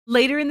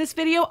Later in this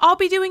video, I'll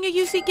be doing a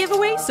UC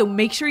giveaway, so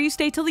make sure you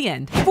stay till the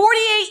end.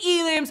 48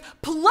 elims,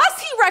 plus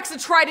he wrecks a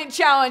Trident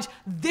challenge.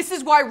 This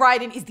is why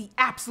ReHAn is the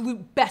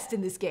absolute best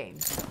in this game.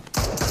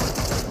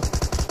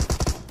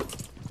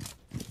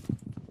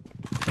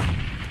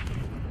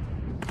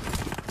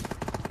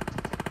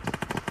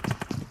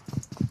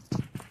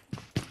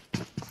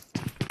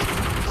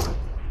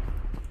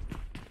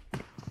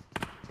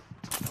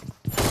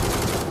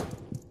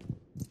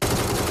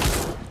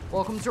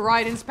 Welcome to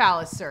ReHAn's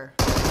palace, sir.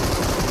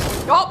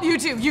 Oh, you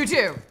too, you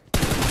too.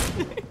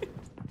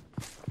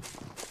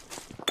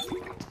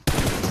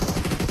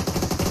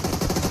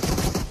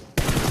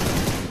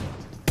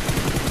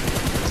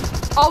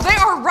 Oh, they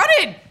are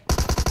running!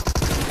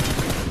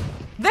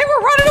 They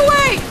were running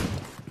away!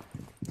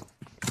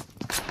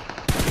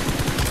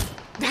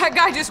 That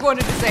guy just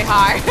wanted to say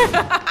hi.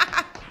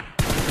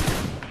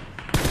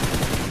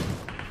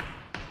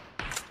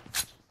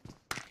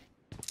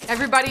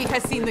 Everybody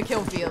has seen the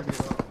kill field.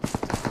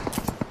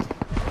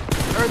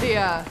 Or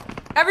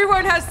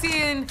everyone has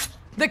seen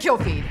the kill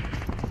feed.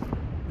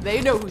 They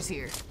know who's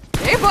here.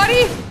 Hey,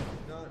 buddy!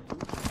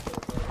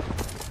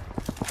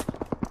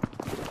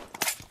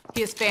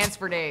 He has fans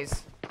for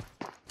days.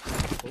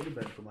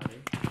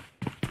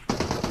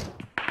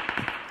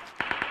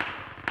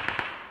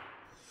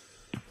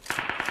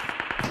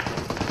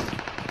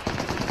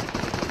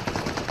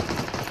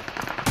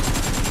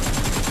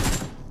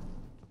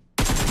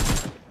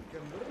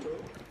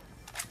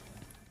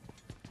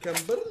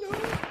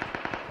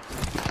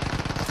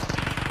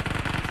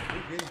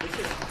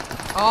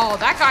 Oh,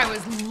 that guy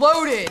was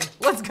loaded.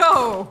 Let's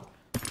go.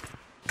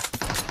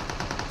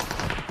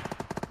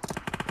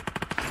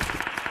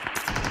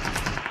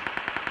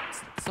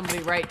 Somebody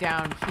right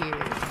down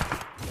here.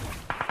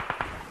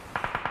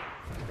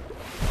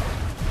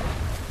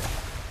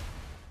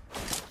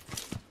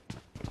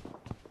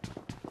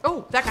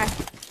 Oh, that guy.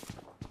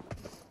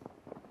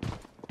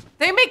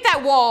 They make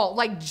that wall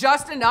like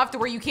just enough to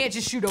where you can't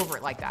just shoot over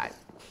it like that.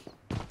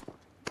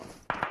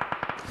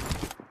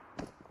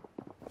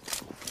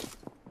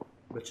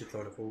 بس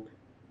يطلعوا لفوق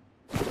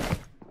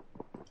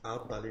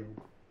عض عليهم.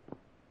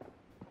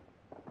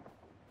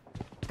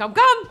 Come,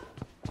 come!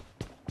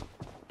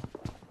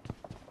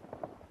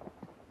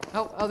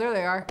 Oh, there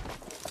they are.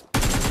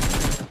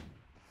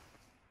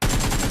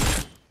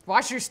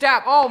 Watch your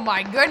step. Oh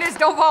my goodness,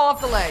 don't fall off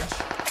the ledge.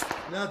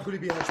 لا تقولي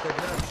بيها هاشتاج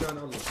لا مشان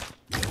الله.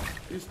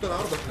 يستر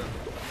عرضك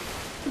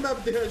لا. ما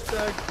بدي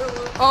هاشتاج.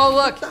 Oh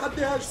look,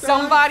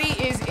 somebody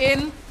is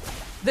in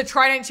the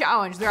Trident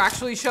challenge. They're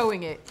actually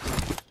showing it.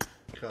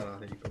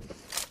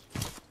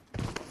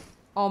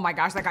 Oh my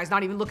gosh, that guy's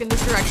not even looking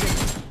this direction.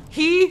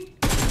 He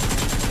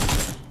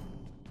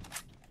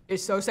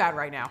is so sad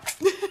right now.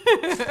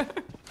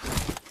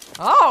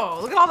 Oh,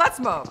 look at all that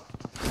smoke.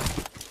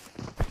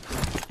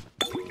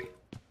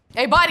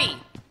 Hey, buddy,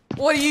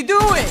 what are you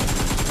doing?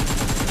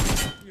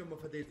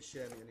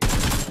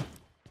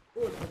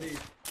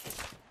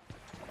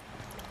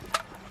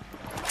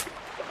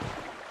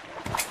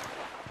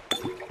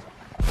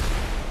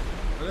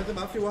 لازم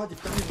ما في واحد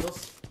يفتح لي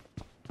النص.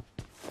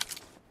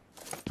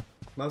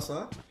 ما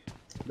صح؟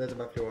 لازم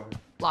ما في واحد.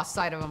 Lost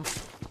sight of them.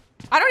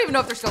 I don't even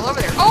know if they're still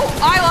over there. Oh,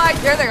 I lied.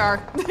 There they are.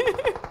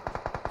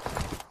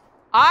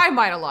 I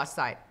might have lost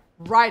sight.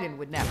 ReHAn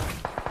would never.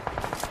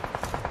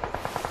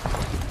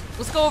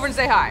 Let's go over and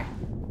say hi.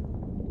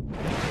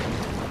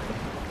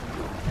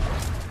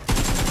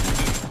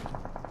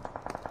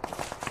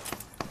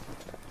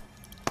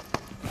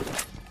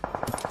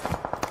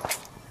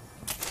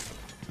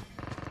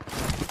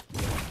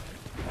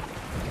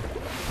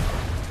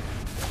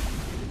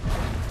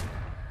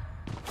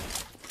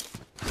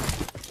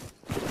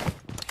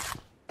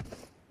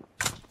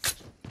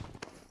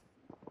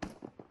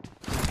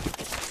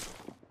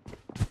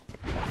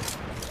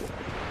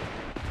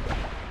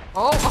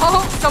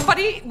 Oh,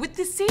 somebody with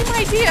the same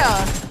idea.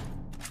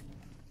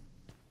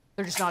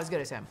 They're just not as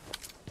good as him.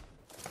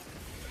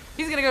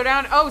 He's gonna go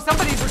down. Oh,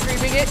 somebody's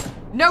retrieving it.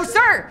 No,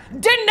 sir!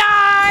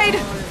 Denied!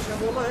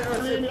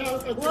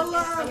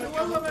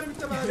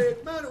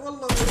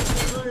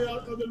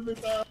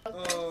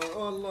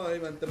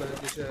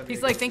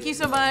 He's like, thank you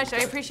so much.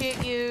 I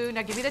appreciate you.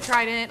 Now give me the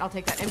Trident. I'll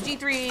take that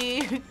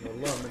MG3.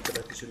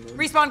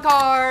 Respawn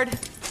card.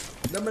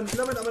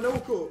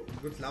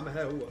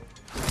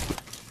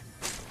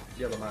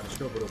 يلا معنا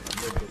شنو بروح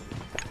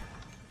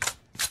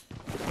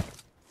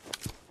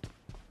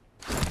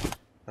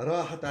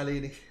راحت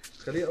عليني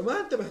خليها ما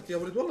انتبهت يا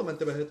ولد والله ما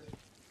انتبهت.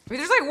 I mean,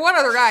 there's like one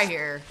other guy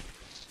here,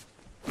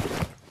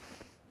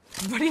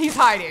 but he's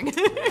hiding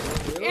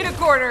in a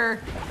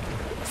corner,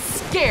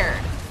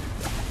 scared.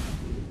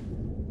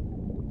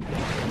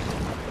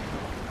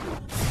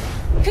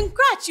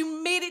 Congrats,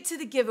 you made it to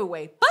the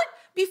giveaway. But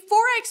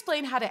before I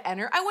explain how to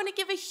enter, I want to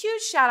give a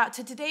huge shout out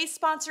to today's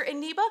sponsor,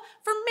 Anonymo,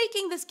 for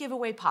making this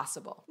giveaway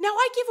possible. Now,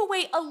 I give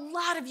away a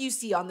lot of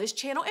UC on this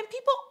channel, and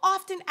people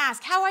often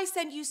ask how I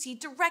send UC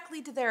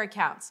directly to their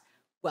accounts.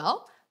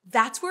 Well,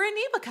 that's where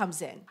Anonymo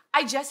comes in.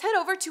 I just head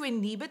over to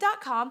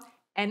Anonymo.com,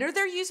 enter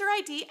their user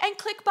ID, and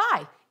click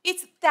buy.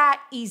 It's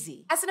that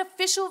easy. As an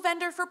official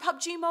vendor for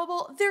PUBG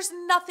Mobile, there's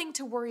nothing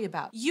to worry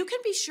about. You can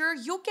be sure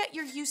you'll get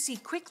your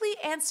UC quickly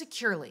and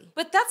securely.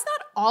 But that's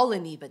not all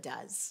Aniba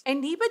does.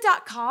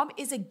 Aniba.com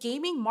is a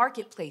gaming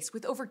marketplace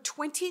with over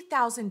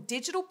 20,000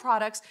 digital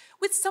products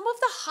with some of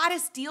the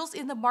hottest deals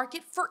in the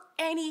market for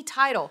any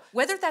title,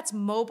 whether that's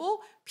mobile,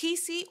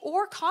 PC,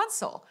 or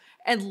console.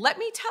 And let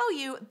me tell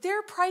you,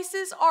 their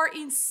prices are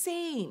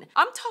insane.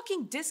 I'm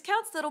talking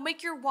discounts that'll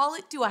make your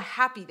wallet do a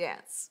happy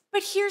dance.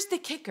 But here's the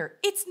kicker,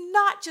 it's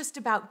not just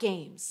about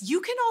games.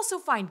 You can also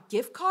find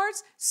gift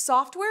cards,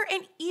 software,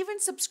 and even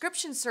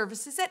subscription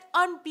services at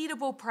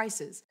unbeatable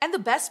prices. And the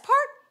best part?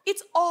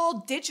 It's all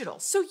digital,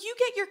 so you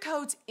get your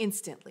codes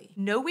instantly.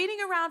 No waiting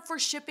around for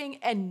shipping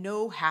and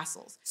no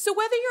hassles. So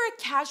whether you're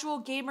a casual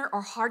gamer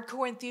or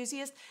hardcore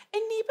enthusiast,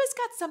 Aniba's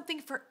got something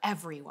for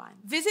everyone.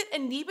 Visit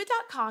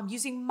Aniba.com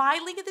using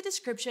my link in the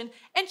description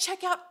and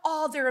check out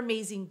all their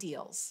amazing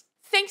deals.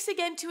 Thanks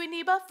again to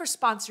Aniba for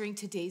sponsoring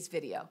today's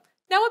video.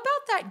 Now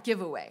about that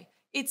giveaway,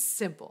 it's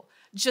simple.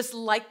 Just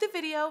like the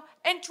video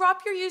and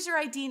drop your user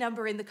ID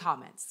number in the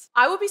comments.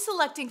 I will be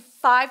selecting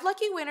 5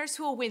 lucky winners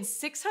who will win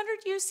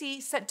 600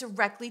 UC sent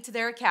directly to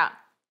their account.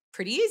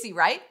 Pretty easy,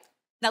 right?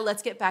 Now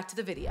let's get back to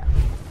the video.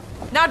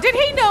 Now, did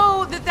he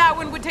know that that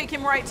one would take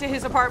him right to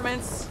his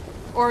apartments?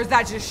 Or is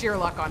that just sheer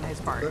luck on his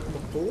part?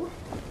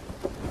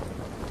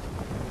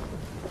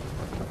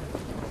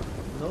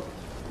 Nope.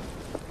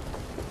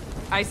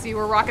 I see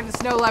we're rocking the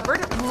snow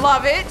leopard.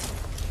 Love it.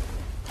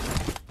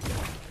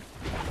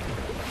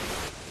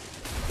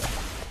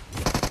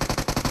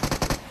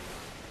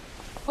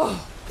 Oh,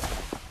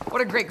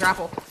 what a great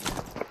grapple.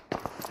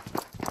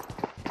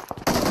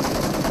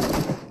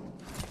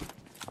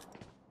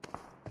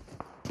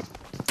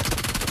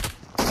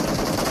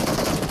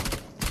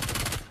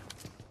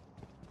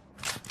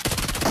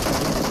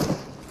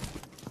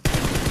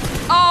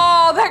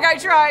 Oh, that guy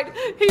tried.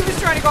 He was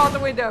trying to go out the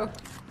window.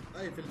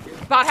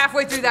 About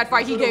halfway through that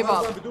fight, he gave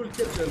up.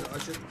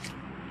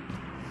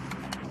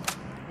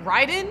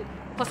 ReHAn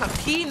plus a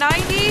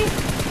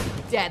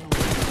P90. Deadly.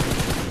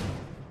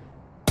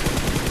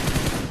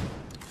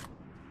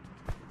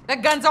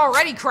 That gun's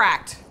already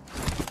cracked.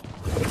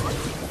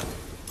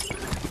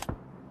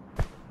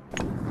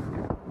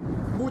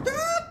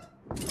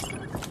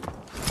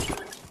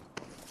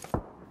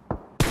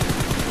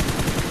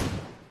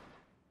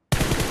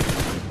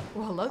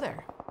 Well, hello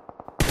there.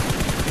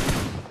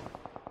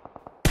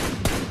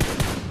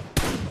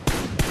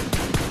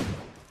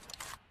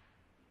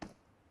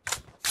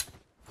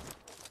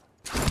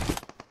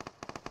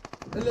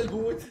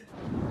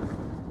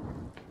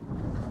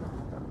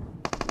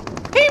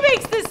 He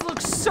makes this look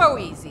so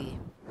easy.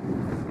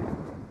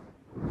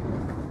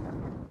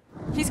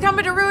 He's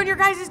coming to ruin your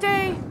guys'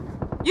 day.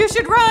 You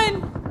should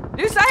run.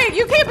 You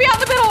can't be out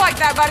in the middle like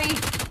that, buddy.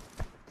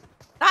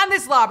 Not in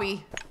this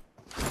lobby.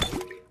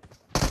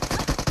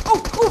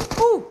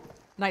 Ooh.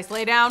 Nice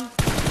lay down.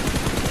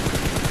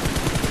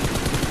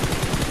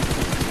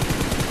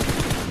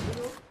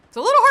 It's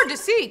a little hard to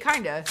see,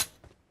 kinda.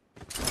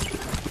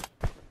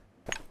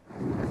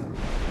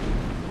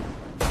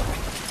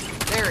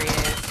 There he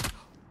is.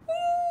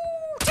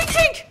 Ooh, tink,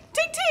 tink,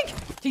 tink, tink.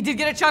 He did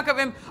get a chunk of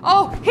him.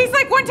 Oh, he's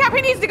like one tap,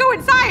 he needs to go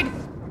inside.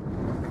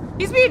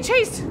 He's being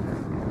chased.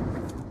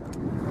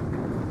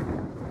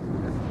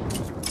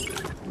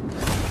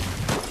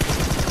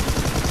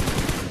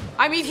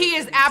 I mean, he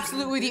is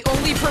absolutely the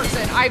only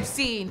person I've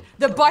seen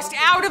that bust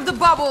out of the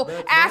bubble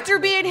after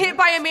being hit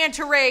by a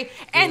manta ray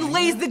and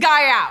lays the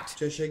guy out.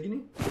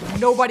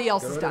 Nobody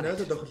else has done it.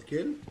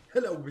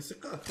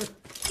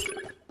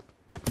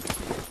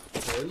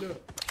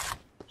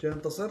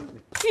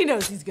 He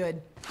knows he's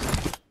good.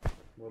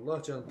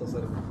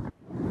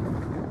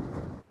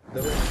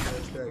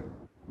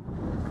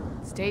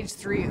 Stage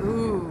 3,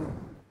 ooh.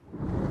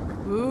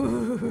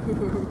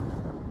 Ooh.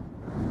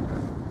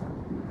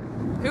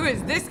 Who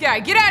is this guy?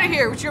 Get out of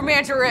here with your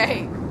manta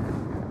ray.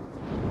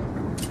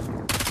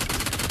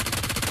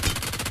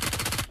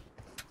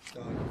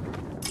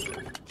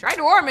 Tried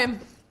to warm him.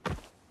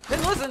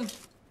 Didn't listen.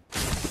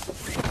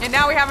 And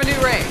now we have a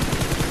new ray.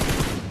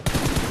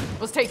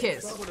 Let's take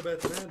his.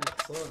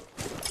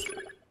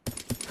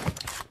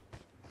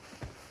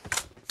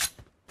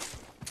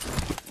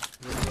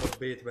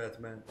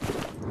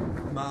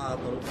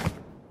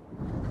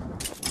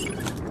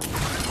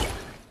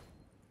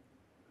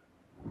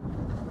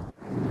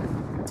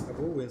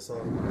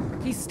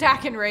 He's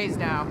stacking rays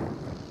now.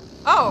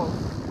 Oh.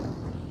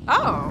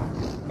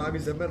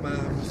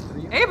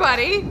 Hey,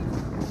 buddy.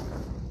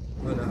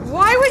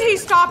 Why would he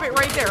stop it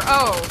right there?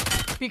 Oh,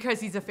 because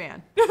he's a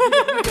fan.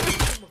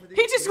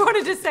 He just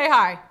wanted to say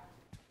hi.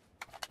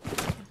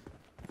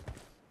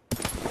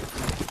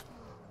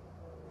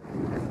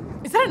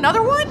 Is that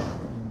another one?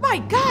 My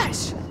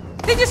gosh.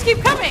 They just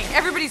keep coming.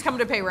 Everybody's coming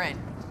to pay rent.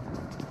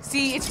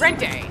 See, it's rent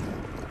day.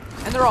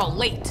 And they're all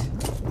late.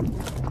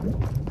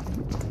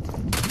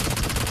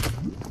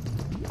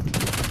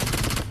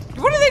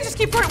 What do they just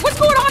keep putting? What's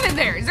going on in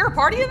there? Is there a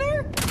party in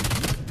there?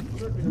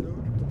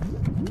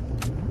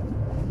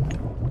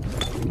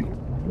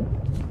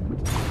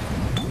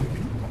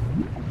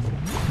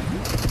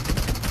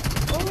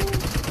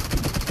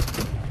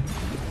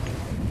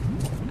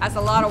 That's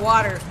a lot of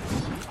water.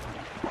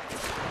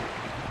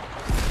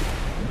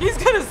 He's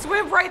gonna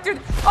swim right through.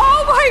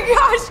 Oh my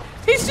gosh!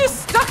 He's just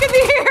stuck in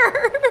the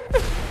air.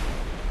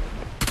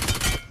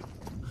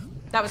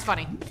 That was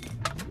funny.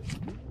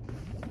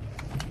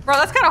 Bro,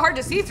 that's kind of hard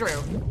to see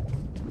through.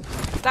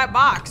 That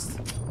box.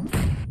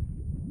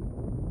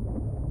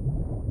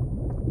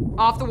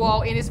 Off the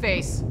wall, in his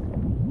face.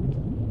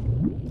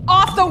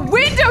 Off the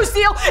window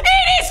seal, in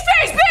his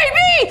face,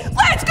 baby!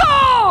 Let's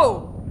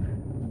go!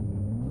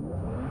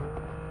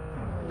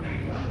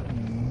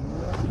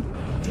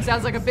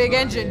 Sounds like a big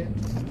engine.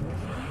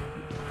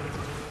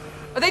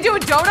 Are they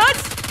doing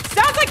donuts?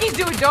 Sounds like he's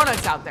doing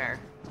donuts out there.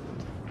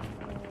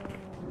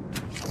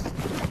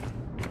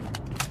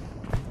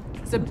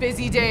 It's a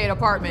busy day at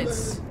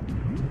apartments.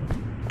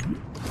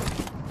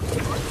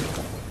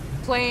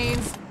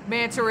 Planes,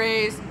 manta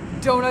rays,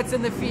 donuts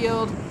in the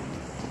field.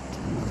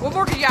 What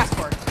more could you ask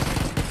for?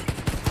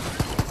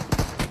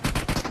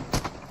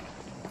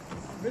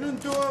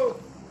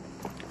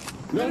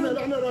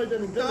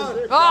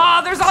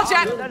 Oh, there's all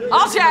chat.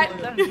 All chat.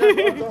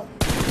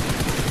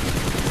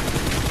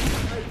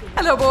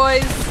 Hello,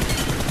 boys.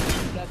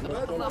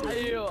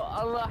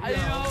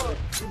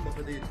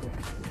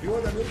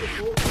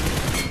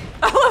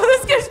 I love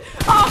this kid.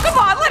 Oh, come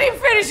on. Let him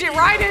finish it,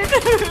 Ryan.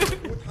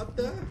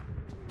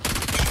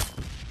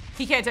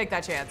 He can't take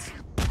that chance.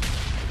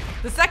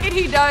 The second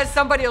he does,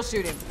 somebody will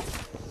shoot him.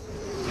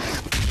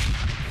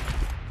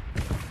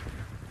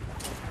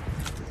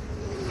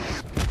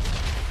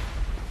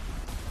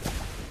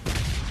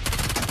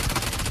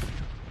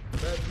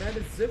 مال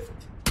الزفت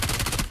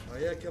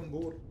ويا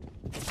كمبور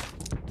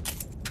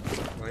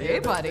Hey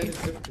buddy.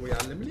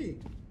 ويعلم لي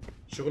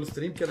شغل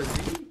ستريم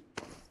كلاسيكي.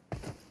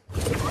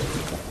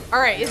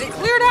 Alright, is it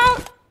cleared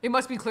out? It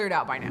must be cleared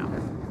out by now.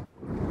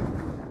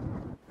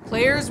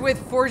 Players with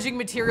forging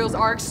materials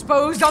are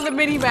exposed on the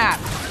mini-map.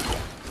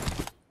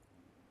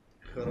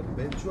 خرب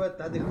بيت شو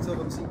هالتعدي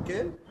 55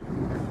 كيل؟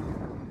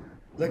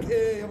 لك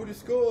ايه يا ابو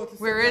السكوت.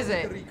 Where is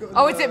it?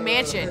 Oh, it's at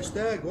Mansion.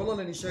 هاشتاج والله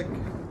لاني شك.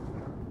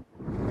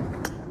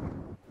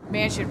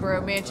 Mansion,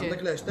 bro, Mansion.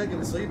 عندك الهاشتاج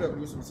مصيبه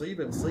بلوس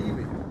مصيبه.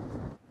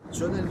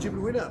 شو بدنا نجيب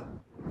الوينر؟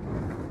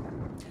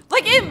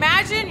 Like,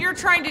 imagine you're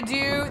trying to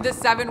do the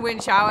 7-win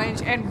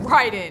challenge and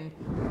Raiden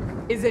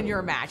is in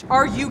your match.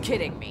 Are you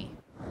kidding me?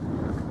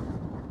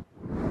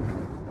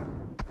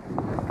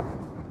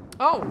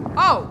 Oh,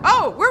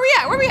 where we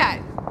at? Where we at?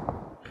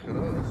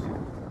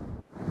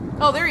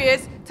 Oh, there he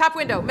is. Top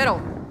window, middle.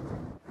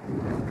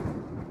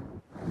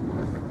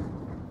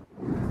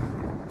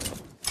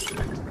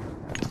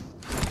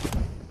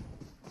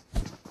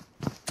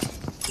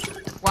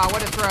 Wow,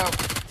 what a throw.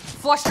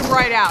 Flushed him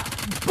right out.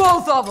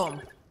 Both of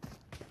them.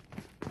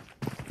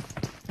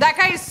 That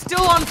guy is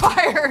still on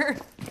fire.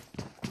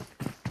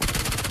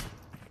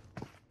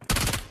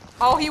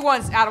 All he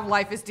wants out of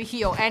life is to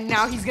heal, and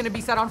now he's gonna be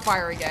set on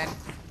fire again.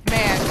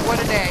 Man, what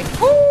a day.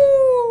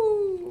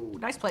 Woo!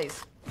 Nice plays.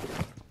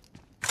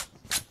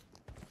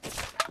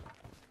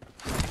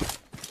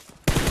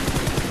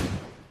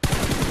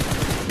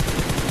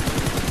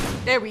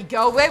 There we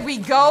go, there we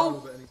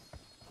go.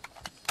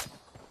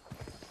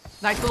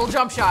 Nice little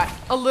jump shot.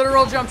 A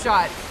literal jump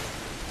shot.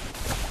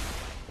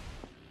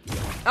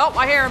 Oh,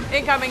 I hear him.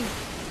 Incoming.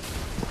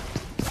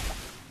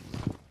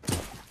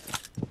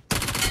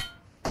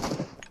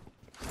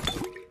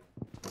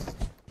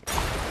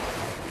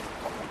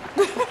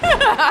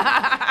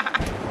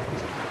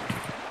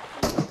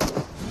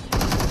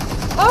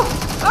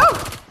 Oh!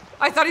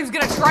 I thought he was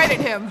gonna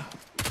Trident him.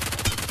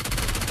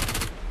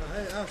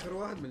 هاي اخر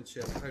واحد من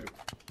الشارع حلو.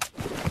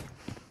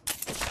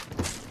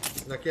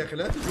 لك يا اخي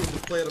لا تجوز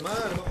الطير،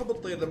 ما انا ما احب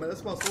الطير لما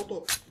اسمع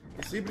صوته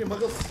يصيبني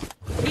مغص.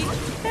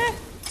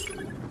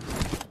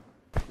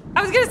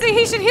 I was gonna say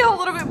he should heal a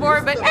little bit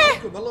more, but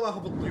والله ما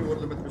احب الطيور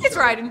لما تمشي. It's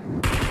Raiden.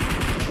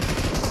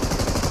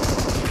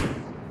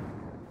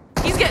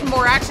 He's getting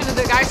more action than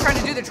the guys trying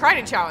to do the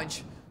Trident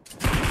challenge.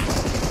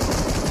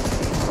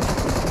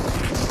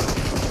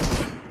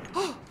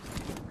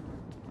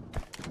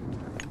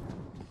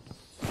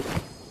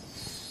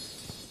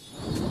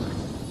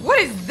 What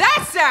is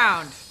that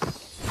sound?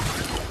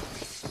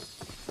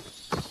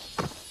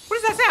 What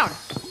is that sound?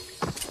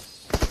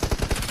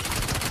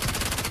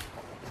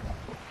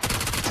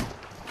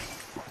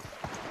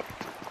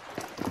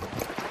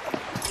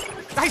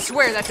 I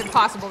swear that's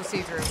impossible to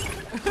see through.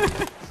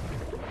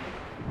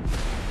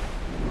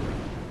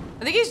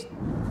 I think he's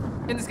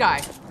in the sky.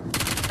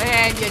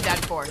 And you're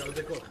dead for.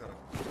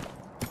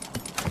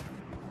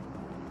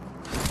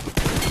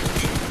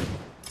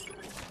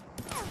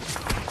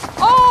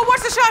 Oh,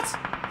 watch the shots!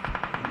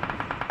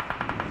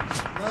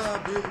 لا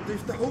بده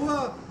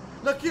يفتحوها.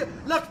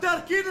 لك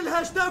تاركين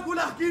الهاشتاج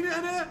ولا احكيني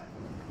انا؟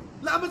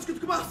 لا عم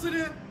اسكتكم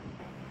احسنه.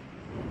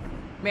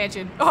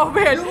 Mansion. Oh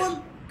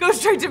man. Go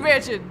straight to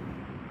Mansion.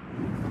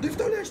 بده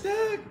يفتحوا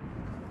الهاشتاج.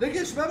 لك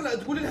يا شباب لا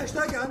تقول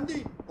الهاشتاج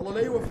عندي. الله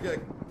لا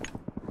يوفقك.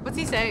 What's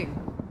he saying?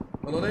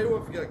 الله لا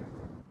يوفقك.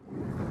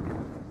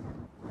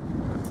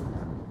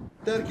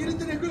 تاركين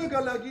الدنيا كلها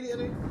قال لاقيني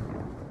انا.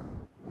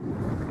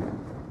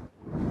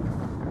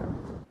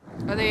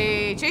 Are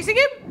they chasing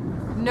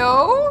him?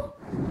 No.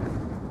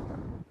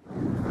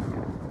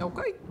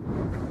 Okay.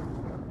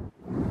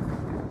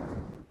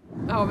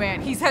 Oh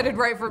man, he's headed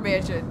right for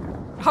mansion.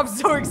 I'm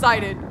so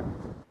excited.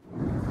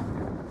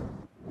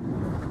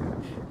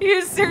 He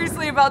is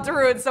seriously about to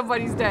ruin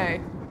somebody's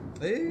day.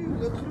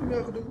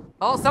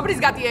 Oh, somebody's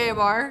got the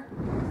AMR.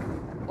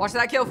 Watch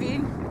that kill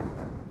feed.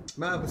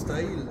 ما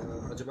مستحيل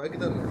عجب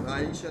اقدر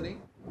اعيش يعني.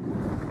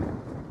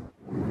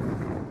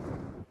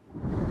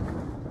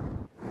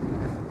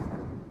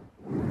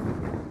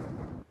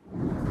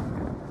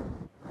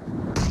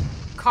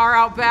 Car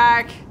out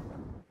back.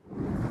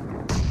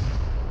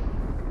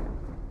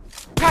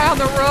 Guy on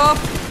the roof.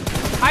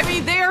 I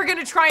mean, they are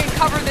gonna try and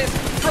cover this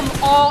from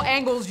all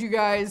angles, you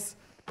guys.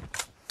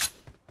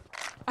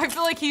 I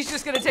feel like he's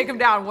just gonna take him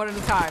down one at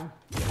a time.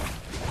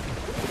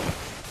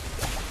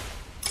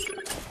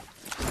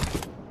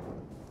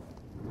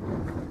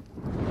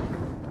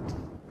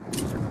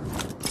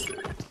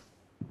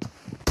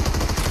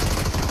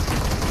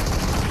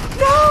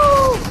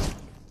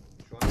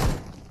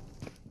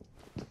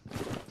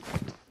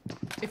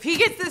 If he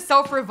gets this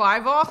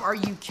self-revive off, are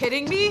you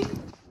kidding me?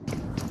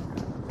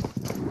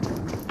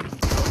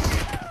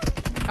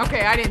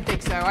 Okay, I didn't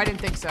think so. I didn't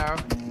think so.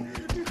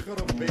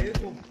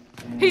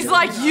 He's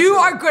like, you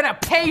are gonna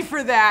pay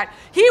for that.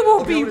 He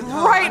will be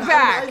right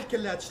back.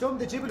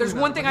 There's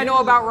one thing I know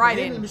about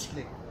ReHAn.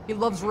 He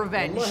loves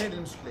revenge.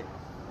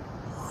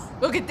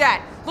 Look at that.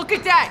 Look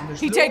at that.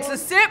 He takes a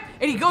sip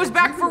and he goes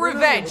back for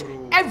revenge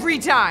every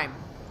time.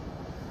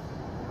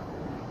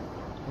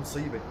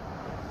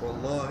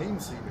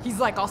 He's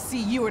like, I'll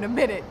see you in a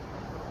minute.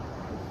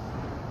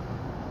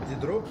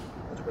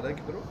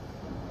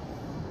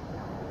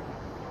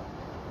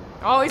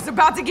 Oh, he's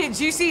about to get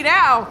juicy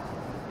now.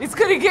 It's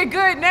gonna get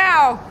good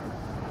now.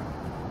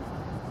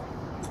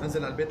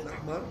 انزل على البيت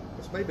الاحمر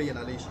بس ما يبين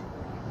عليه شيء.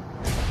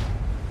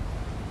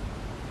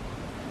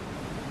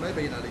 ما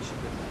يبين عليه شيء.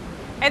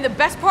 And the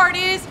best part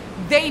is,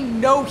 they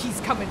know he's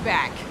coming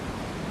back.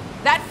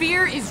 That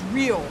fear is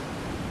real.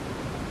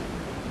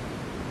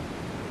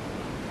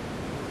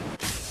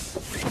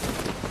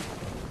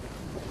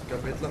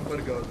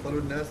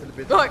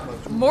 Look,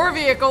 more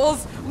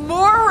vehicles,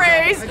 more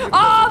rays.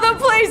 Oh, the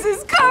place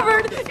is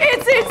covered.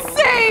 It's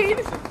insane.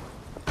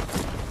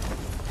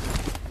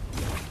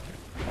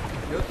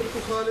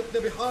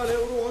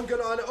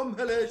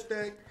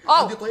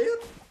 Oh,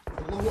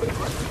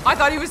 I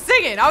thought he was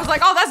singing. I was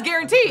like, oh, that's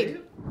guaranteed.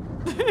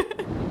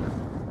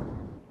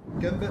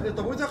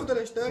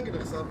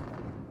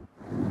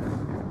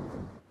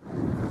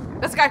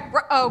 This guy.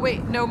 Oh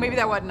wait, no, maybe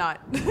that was not.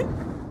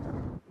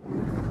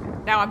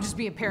 Now I'm just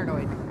being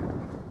paranoid.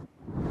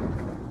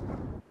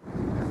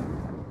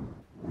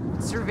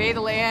 Survey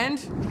the land.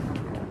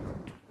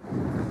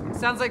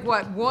 Sounds like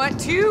what? One,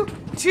 two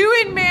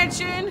in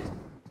mansion.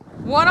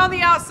 One on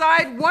the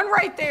outside, one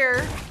right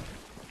there.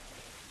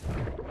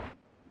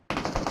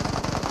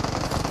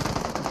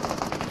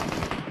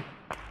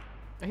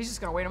 He's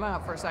just gonna wait him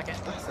out for a second.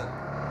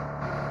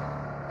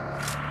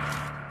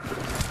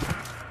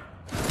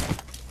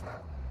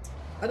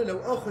 أنا لو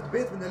آخذ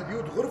بيت من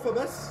البيوت غرفة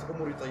بس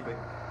أموري طيبة.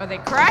 Are they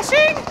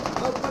crashing?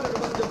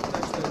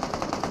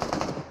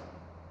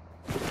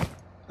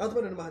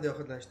 أضمن إنه ما حدا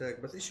ياخذ لها هاشتاج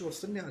بس إيش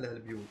يوصلني على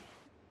هالبيوت.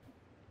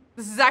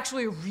 This is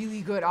actually a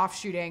really good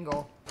offshoot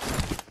angle.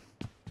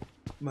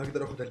 ما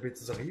أقدر آخذ هالبيت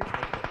الصغير.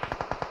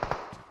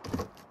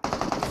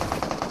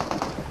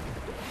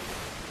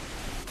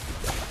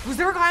 Was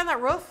there a guy on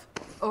that roof?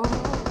 Oh.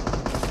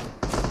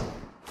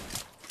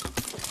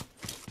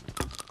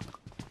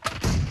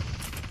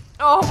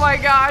 Oh my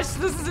gosh,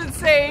 this is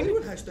insane.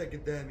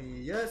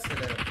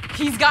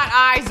 He's got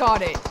eyes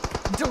on it.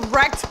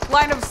 Direct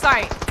line of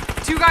sight.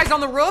 Two guys on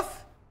the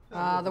roof.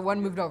 The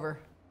one moved over.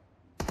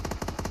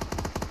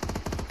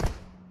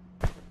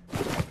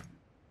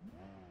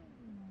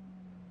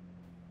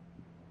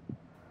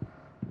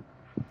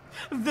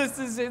 This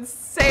is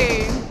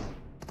insane.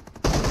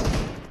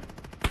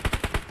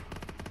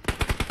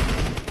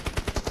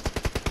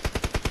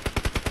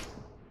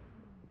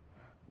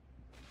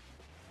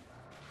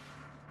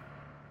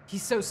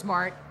 He's so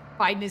smart,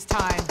 biding his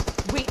time,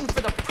 waiting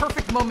for the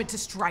perfect moment to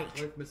strike.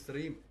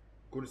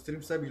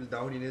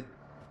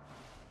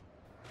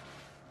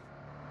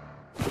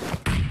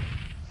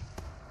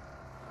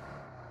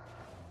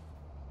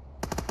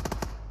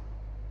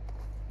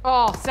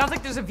 Oh, sounds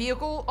like there's a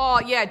vehicle. Oh,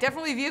 yeah,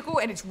 definitely a vehicle,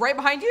 and it's right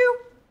behind you.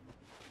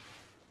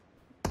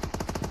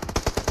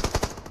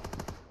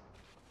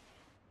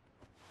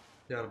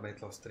 يا رب ما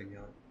يطلع سترينج يا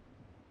رب.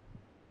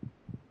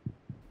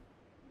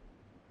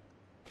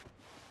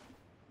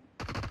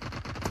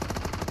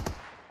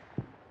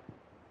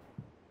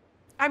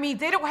 I mean,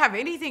 they don't have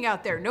anything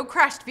out there. No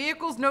crashed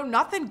vehicles, no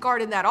nothing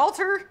guarding that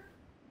altar.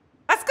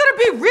 That's gonna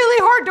be really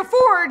hard to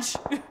forge.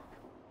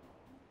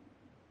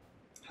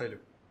 حلو.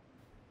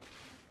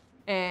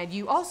 And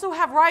you also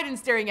have ReHAn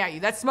staring at you.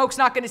 That smoke's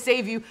not gonna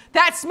save you.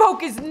 That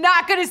smoke is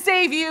not gonna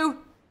save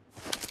you.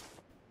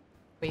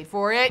 Wait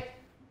for it.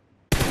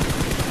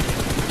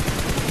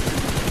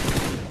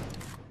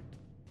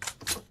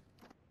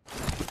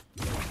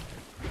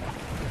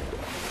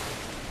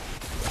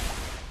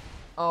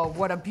 Oh,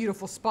 what a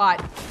beautiful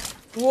spot.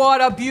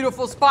 What a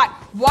beautiful spot.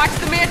 Watch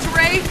the manta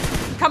ray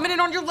coming in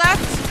on your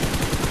left.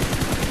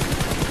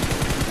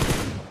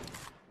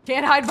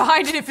 Can't hide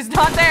behind it if it's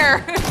not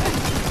there.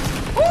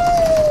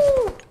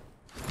 Woo!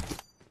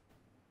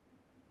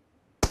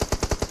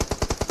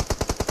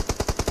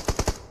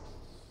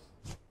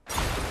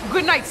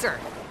 Good night, sir.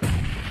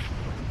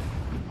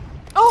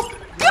 Oh,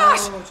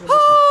 gosh!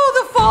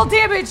 Oh, the fall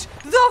damage!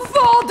 The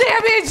fall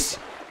damage!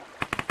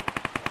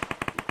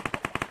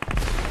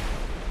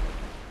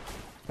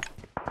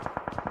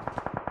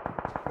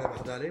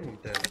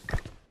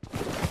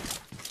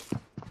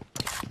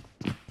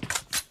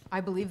 I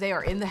believe they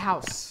are in the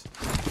house.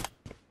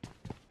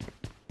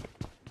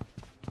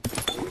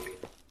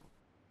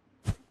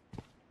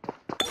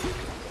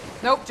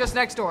 Nope, just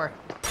next door.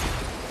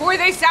 Boy,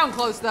 they sound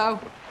close though.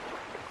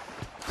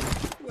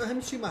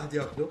 واهم شيء ما حد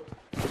ياخده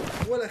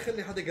ولا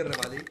اخلي حدا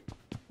يقرب علي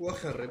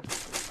واخرب.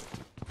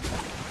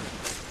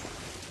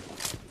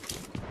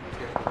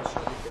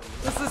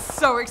 This is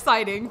so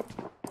exciting.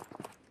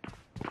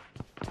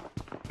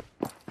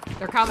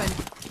 They're coming.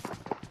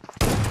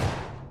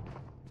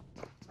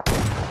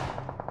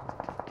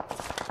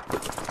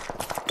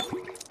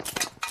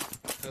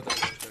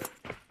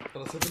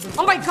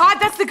 Oh my god,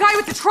 that's the guy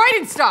with the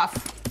Trident stuff!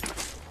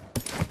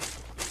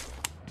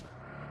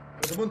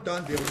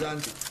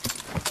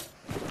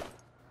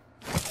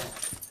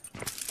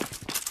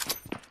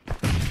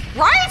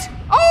 Right?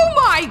 Oh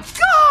my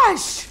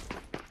gosh!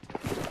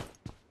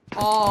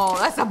 Oh,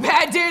 that's a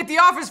bad day at the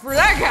office for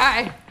that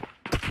guy.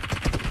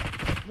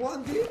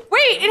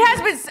 Wait, it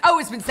has been, oh,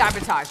 it's been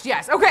sabotaged.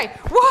 Yes, okay.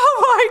 Oh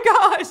my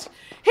gosh.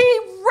 He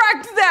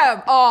wrecked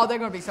them. Oh, they're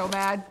gonna be so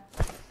mad.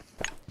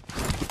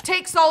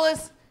 Take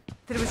solace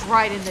that it was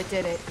ReHAn that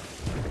did it.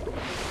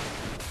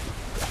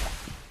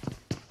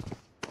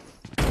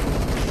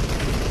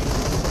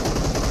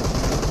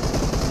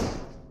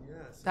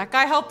 Yes. That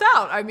guy helped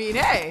out. I mean,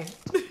 hey.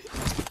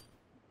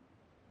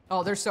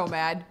 Oh, they're so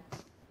mad.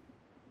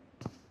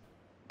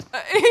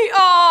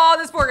 Oh,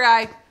 this poor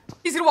guy.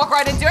 He's gonna walk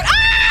right into it. Ah!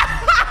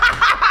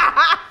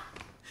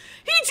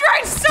 He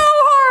tried so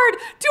hard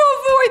to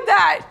avoid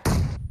that.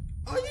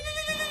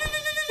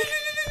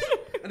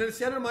 أنا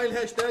نسيان معي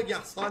الهاشتاج يا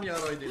حصان يا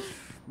رايدن.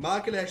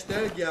 معك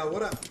الهاشتاج يا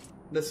ورق.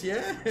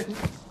 نسيان.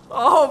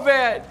 Oh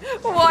man,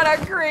 what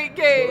a great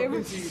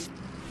game.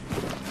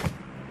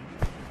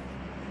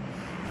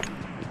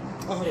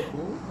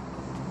 أهربوا.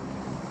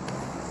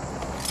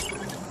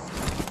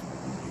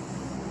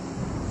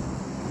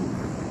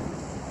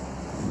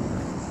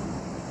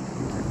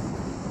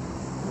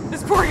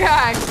 This poor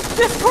guy.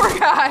 This poor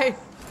guy.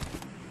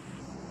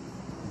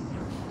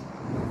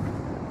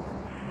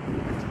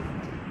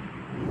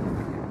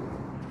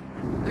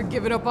 They're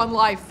giving up on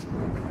life.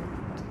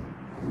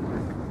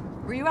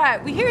 Where you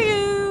at? We hear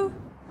you.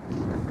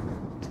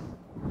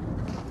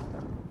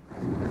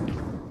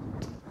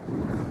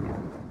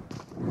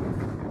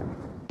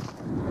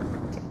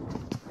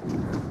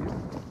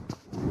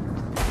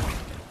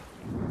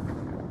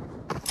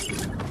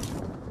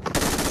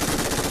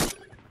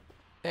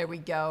 There we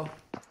go.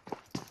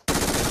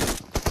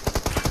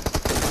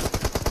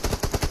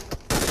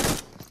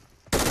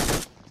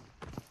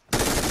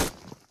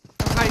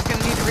 Somebody's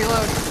gonna need to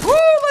reload. Woo,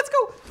 let's go!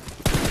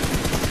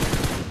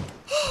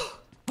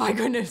 My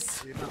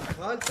goodness.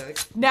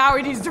 Now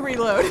he needs to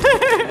reload.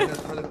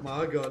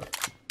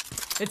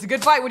 It's a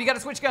good fight when you gotta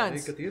switch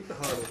guns.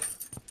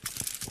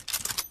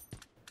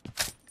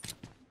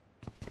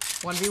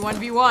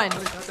 1v1v1.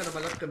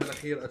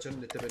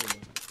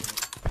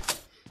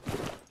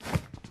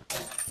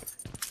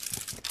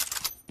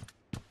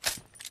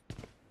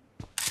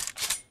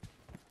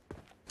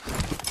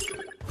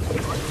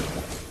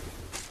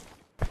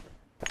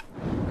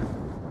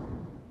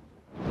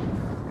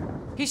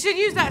 He should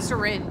use that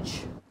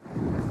syringe.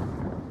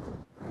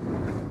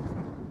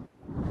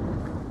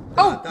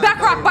 Oh, back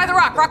rock, by the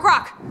rock,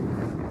 rock.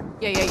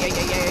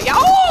 Yeah.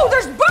 Oh,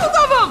 there's both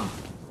of them!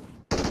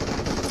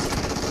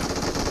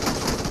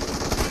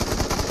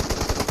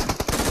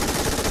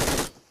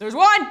 There's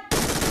one.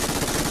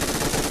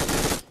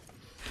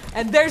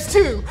 And there's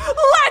two.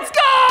 Let's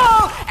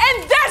go!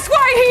 And that's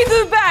why he's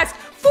the best.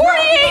 48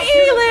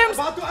 elims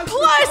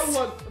plus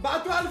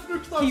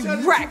he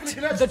wrecked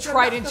the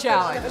Trident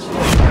challenge.